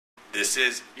This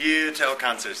is UTEL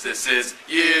Concerts. This is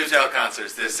UTEL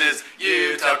Concerts. This is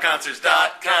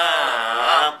UTELConcerts.com.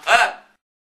 Ah!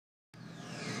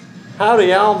 Howdy,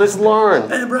 y'all. This is Lauren.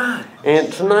 Hey, Brian.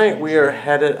 And tonight we are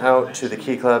headed out to the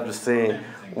Key Club to see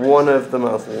one of the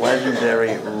most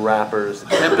legendary rappers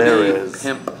there is.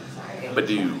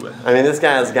 Badoo. I mean, this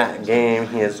guy's got game.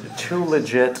 He is too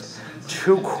legit,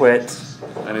 too quit.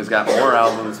 And he's got more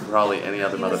albums than probably any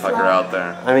other motherfucker out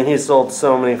there. I mean, he's sold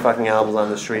so many fucking albums on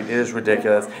the street. It is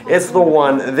ridiculous. It's the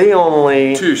one, the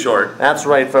only. Too Short. That's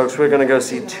right, folks. We're gonna go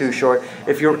see Too Short.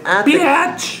 If you're at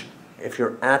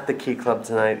the Key Club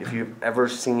tonight, if you've ever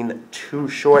seen Too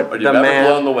Short, or you've ever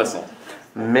blown the whistle,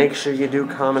 make sure you do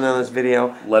comment on this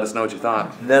video. Let us know what you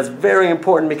thought. That's very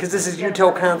important because this is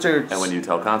UTEL Concerts. And when you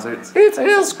tell concerts, it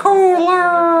is cooler.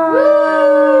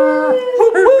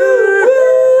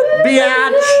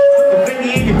 Biatch.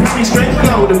 Straight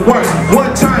flow to work.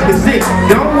 What time is it?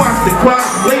 Don't watch the clock.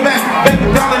 Lay back, baby,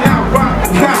 darling, out, rock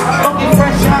the clock. Funky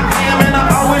fresh, I am, and I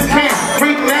always can.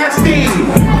 Freak nasty.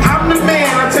 I'm the man.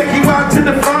 I take you out to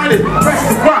the finest. Press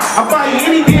the rock. I'll buy you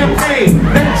any damn thing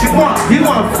that you want. You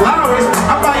want flowers?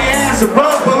 I'll buy your ass a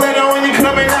rose. But later when you're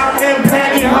coming out in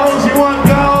pantyhose, you want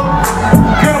gold?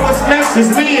 Girl, what's next is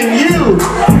me and you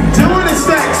doing the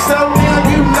sex. So now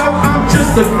you know I'm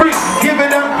just a freak. Give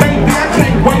it up, baby. I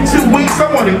can't wait 2 weeks.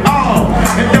 I want it all.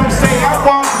 And don't say I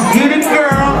won't get it,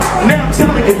 girl. Now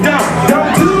tell me you don't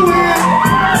do it.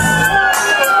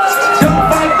 Don't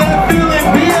fight that feeling,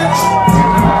 bitch.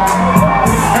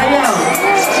 Hey yo,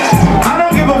 I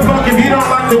don't give a fuck if you don't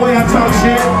like the way I talk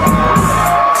shit.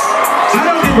 I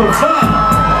don't give a fuck.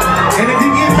 And if you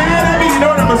get mad at me, you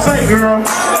know what I'm gonna say, girl.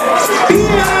 Bitch,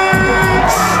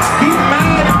 get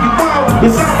mad if you want.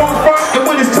 Cause I'm on front, and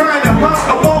when it's time to hunt,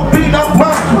 I won't be no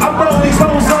punk. I roll these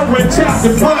hoes over and tap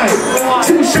the play.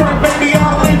 Too short, baby,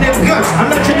 all in them guts. I'm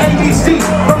not your ABC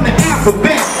from the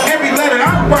alphabet. Every letter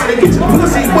I write, it gets your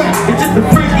pussy wet. It's just a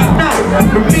freaky note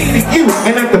from me to you.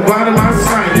 And at the bottom, I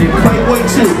sign it. Playboy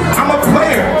 2. I'm a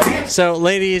player. So,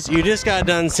 ladies, you just got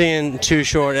done seeing Too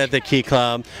Short at the Key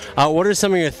Club. What are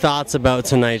some of your thoughts about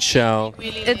tonight's show?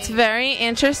 It's very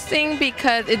interesting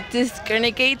because it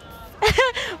discriminates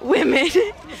women.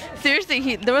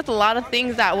 Seriously, there was a lot of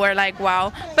things that were like,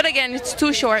 wow. But again, it's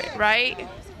Too Short, right?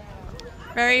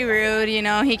 Very rude, you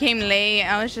know. He came late.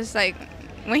 I was just like,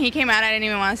 when he came out, I didn't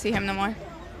even want to see him no more.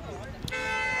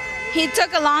 He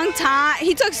took a long time.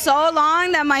 He took so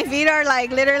long that my feet are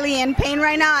like literally in pain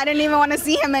right now. I didn't even want to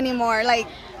see him anymore. Like,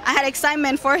 I had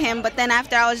excitement for him, but then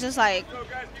after I was just like,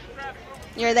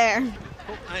 you're there.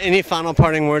 Any final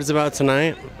parting words about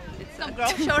tonight? Some girl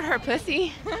showed her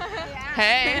pussy.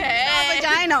 Hey. Saw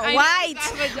vagina,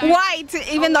 white,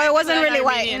 even though it wasn't really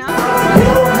white. You know?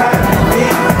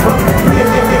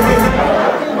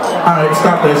 Alright,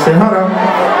 stop that shit. Hold on.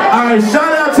 Alright,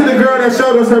 shout out to the girl that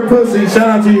showed us her pussy. Shout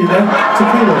out to you, man.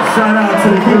 Tequila. Shout out to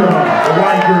Tequila, the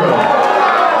white girl.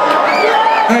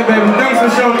 Hey, baby, thanks for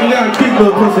showing me. You got a cute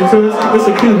little pussy, too. It's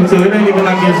a cute one, too. It ain't even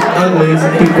like it's ugly. It's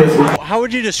a cute pussy. How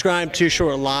would you describe Too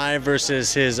Short live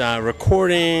versus his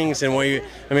recordings and what you?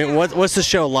 I mean, what's the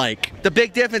show like? The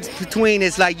big difference between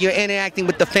is like you're interacting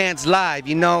with the fans live,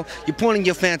 you know? You're putting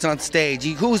your fans on stage.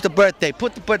 Who's the birthday?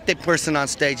 Put the birthday person on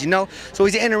stage, you know? So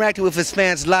he's interacting with his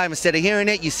fans live. Instead of hearing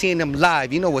it, you're seeing them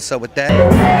live. You know what's up with that.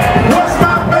 What's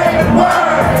my favorite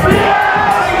word?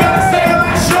 Yeah! You gotta say it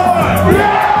like short.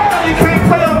 Yeah! You can't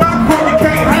play on my court. You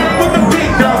can't hang with the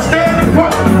big dogs. Stand in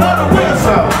front of the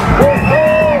whistle.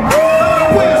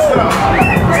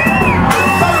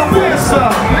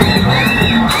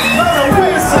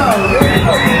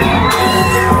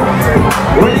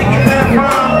 Where you get that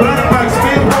from? Blood like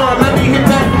spin ball. Let me hit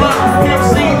that blood.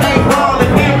 MC8 ball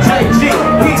and MJG.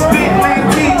 He spit that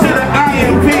P to the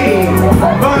IMP.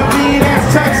 Bun B, that's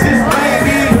Texas,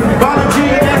 baby. Bottom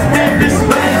G, that's Memphis,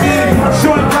 baby.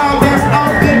 Short dog, that's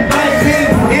Oakland,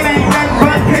 baby. It ain't nothing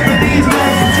but picking these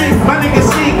ladies. My nigga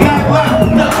C got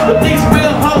locked up, but these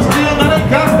real hoes still know they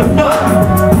got the fuck.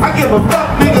 I give a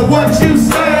fuck, nigga, what you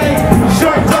say.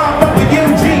 Short dog, fuck with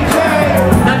UGK.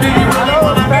 Now do you really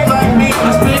wanna be like me?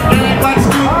 I spit game like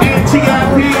Scoop and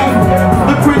TIP.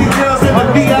 The pretty girls in the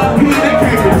VIP, they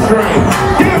can't betray.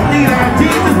 Give me the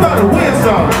IDs, just throw the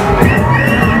whistle.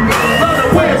 Throw the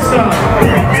whistle.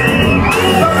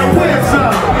 Throw the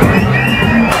whistle.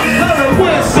 Throw the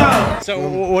whistle. So,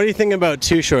 what do you think about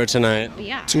Too Short tonight?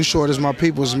 Yeah. Too Short is my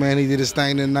people's, man. He did his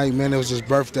thing tonight, man. It was his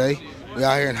birthday. We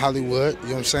out here in Hollywood, you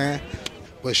know what I'm saying?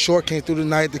 But Short came through the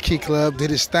night at the Key Club,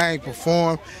 did his thing,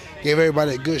 performed, gave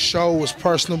everybody a good show, was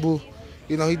personable.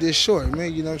 You know, he did short,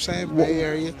 man. You know what I'm saying? Bay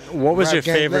Area. What was rap your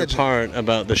game favorite legend. part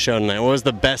about the show tonight? What was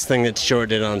the best thing that Short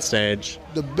did on stage?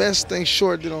 The best thing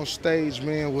Short did on stage,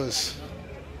 man, was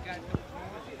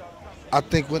I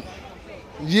think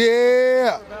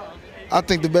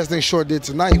the best thing Short did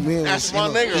tonight, man. That's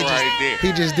was, my nigga right there.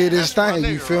 He just did his thing,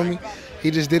 you feel me?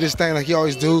 He just did his thing like he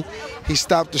always do. He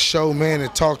stopped the show, man,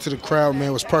 and talked to the crowd,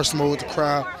 man, was personal with the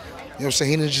crowd. You know what I'm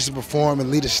saying? He didn't just perform and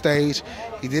lead the stage.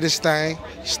 He did his thing,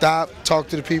 stopped, talked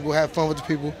to the people, had fun with the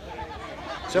people.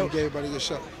 So he gave everybody a good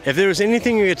show. If there was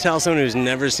anything you could tell someone who's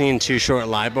never seen Too Short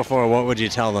live before, what would you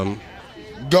tell them?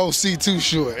 Go see Too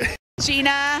Short.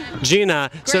 Gina,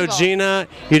 so Gina,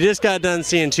 you just got done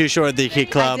seeing Too Short at the Key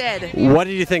Club. I did. What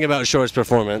did you think about Short's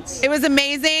performance? It was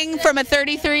amazing. From a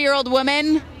 33-year-old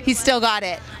woman, he still got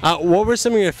it. What were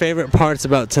some of your favorite parts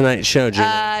about tonight's show,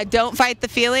 Gina? Don't Fight the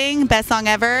Feeling, best song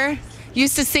ever.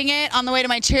 Used to sing it on the way to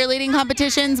my cheerleading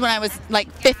competitions when I was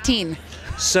like 15.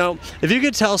 So, if you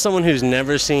could tell someone who's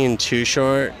never seen Too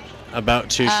Short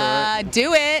about Too Short,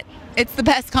 Do it. It's the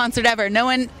best concert ever. No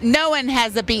one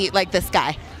has a beat like this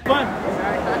guy.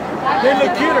 They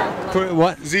look cuter.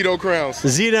 What? Zito Crowns.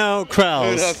 Zito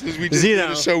Krause. We just did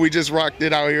a show. We just rocked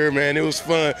it out here, man. It was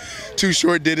fun. Too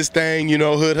Short did his thing. You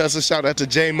know, Hood Hustle. Shout out to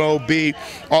J-Mo, B,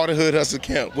 all the Hood Hustle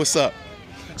camp. What's up?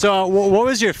 So, what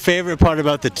was your favorite part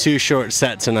about the Too Short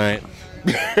set tonight?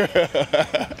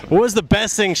 What was the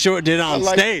best thing Short did on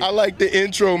stage? I like the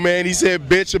intro, man. He said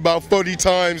bitch about 40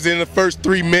 times in the first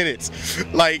 3 minutes.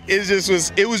 Like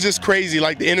it was just crazy.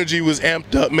 Like the energy was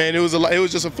amped up, man. It was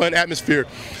just a fun atmosphere.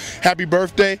 Happy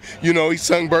birthday. You know, he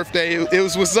sung birthday. It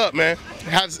was what's up, man.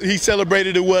 He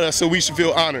celebrated it with us, so we should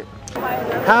feel honored.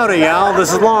 Howdy, y'all.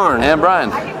 This is Lauren. And Brian.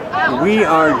 We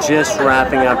are just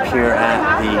wrapping up here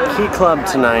at the Key Club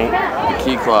tonight. The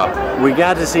Key Club. We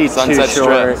got to see Sunset Too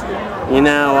Short. Strip. You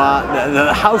know,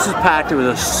 the house was packed. It was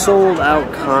a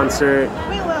sold-out concert.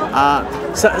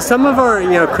 So, some of our,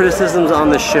 criticisms on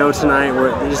the show tonight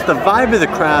were just the vibe of the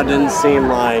crowd didn't seem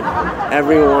like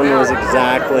everyone was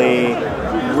exactly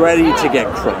ready to get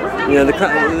crunk. You know, the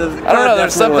crowd. I don't know.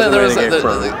 There's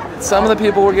something. Some of the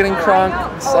people were getting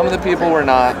crunk. Some of the people were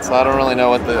not. So I don't really know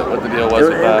what the deal was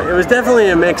with that. It was definitely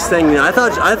a mixed thing. You know, I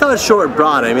thought Short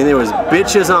brought it. I mean, there was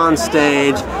bitches on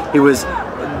stage. He was.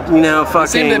 Fucking. He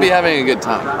seemed to be having a good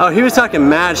time. Oh, he was talking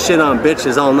mad shit on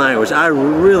bitches all night, which I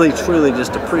really, truly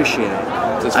just appreciate.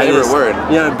 It's his favorite word.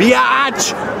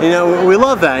 Biatch! We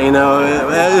love that, It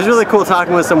was really cool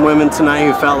talking with some women tonight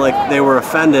who felt like they were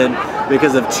offended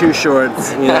because of Too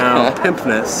Short's,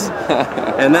 pimpness.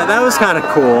 And that was kind of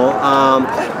cool.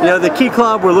 The Key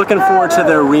Club, we're looking forward to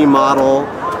their remodel.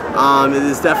 It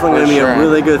is definitely going to be a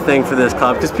really good thing for this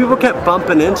club because people kept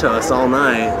bumping into us all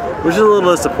night, which is a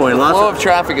little disappointing. The flow of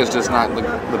traffic is just not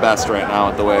the best right now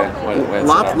with the way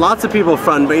it's lots of people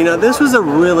front, but this was a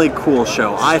really cool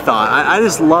show. I thought I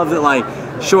just love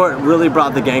that Short really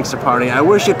brought the gangster party. I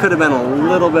wish it could have been a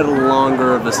little bit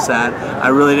longer of a set. I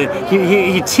really did.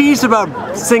 He teased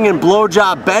about singing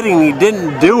Blowjob Betty and he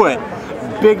didn't do it.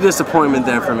 Big disappointment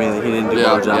there for me that he didn't do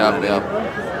Blowjob Betty.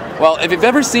 Well, if you've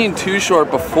ever seen Too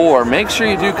Short before, make sure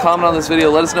you do comment on this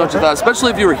video. Let us know what you thought, especially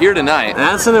if you were here tonight.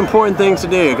 That's an important thing to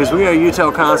do because we are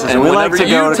UTEL Concerts and we like to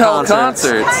go to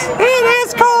concerts. It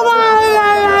is cool.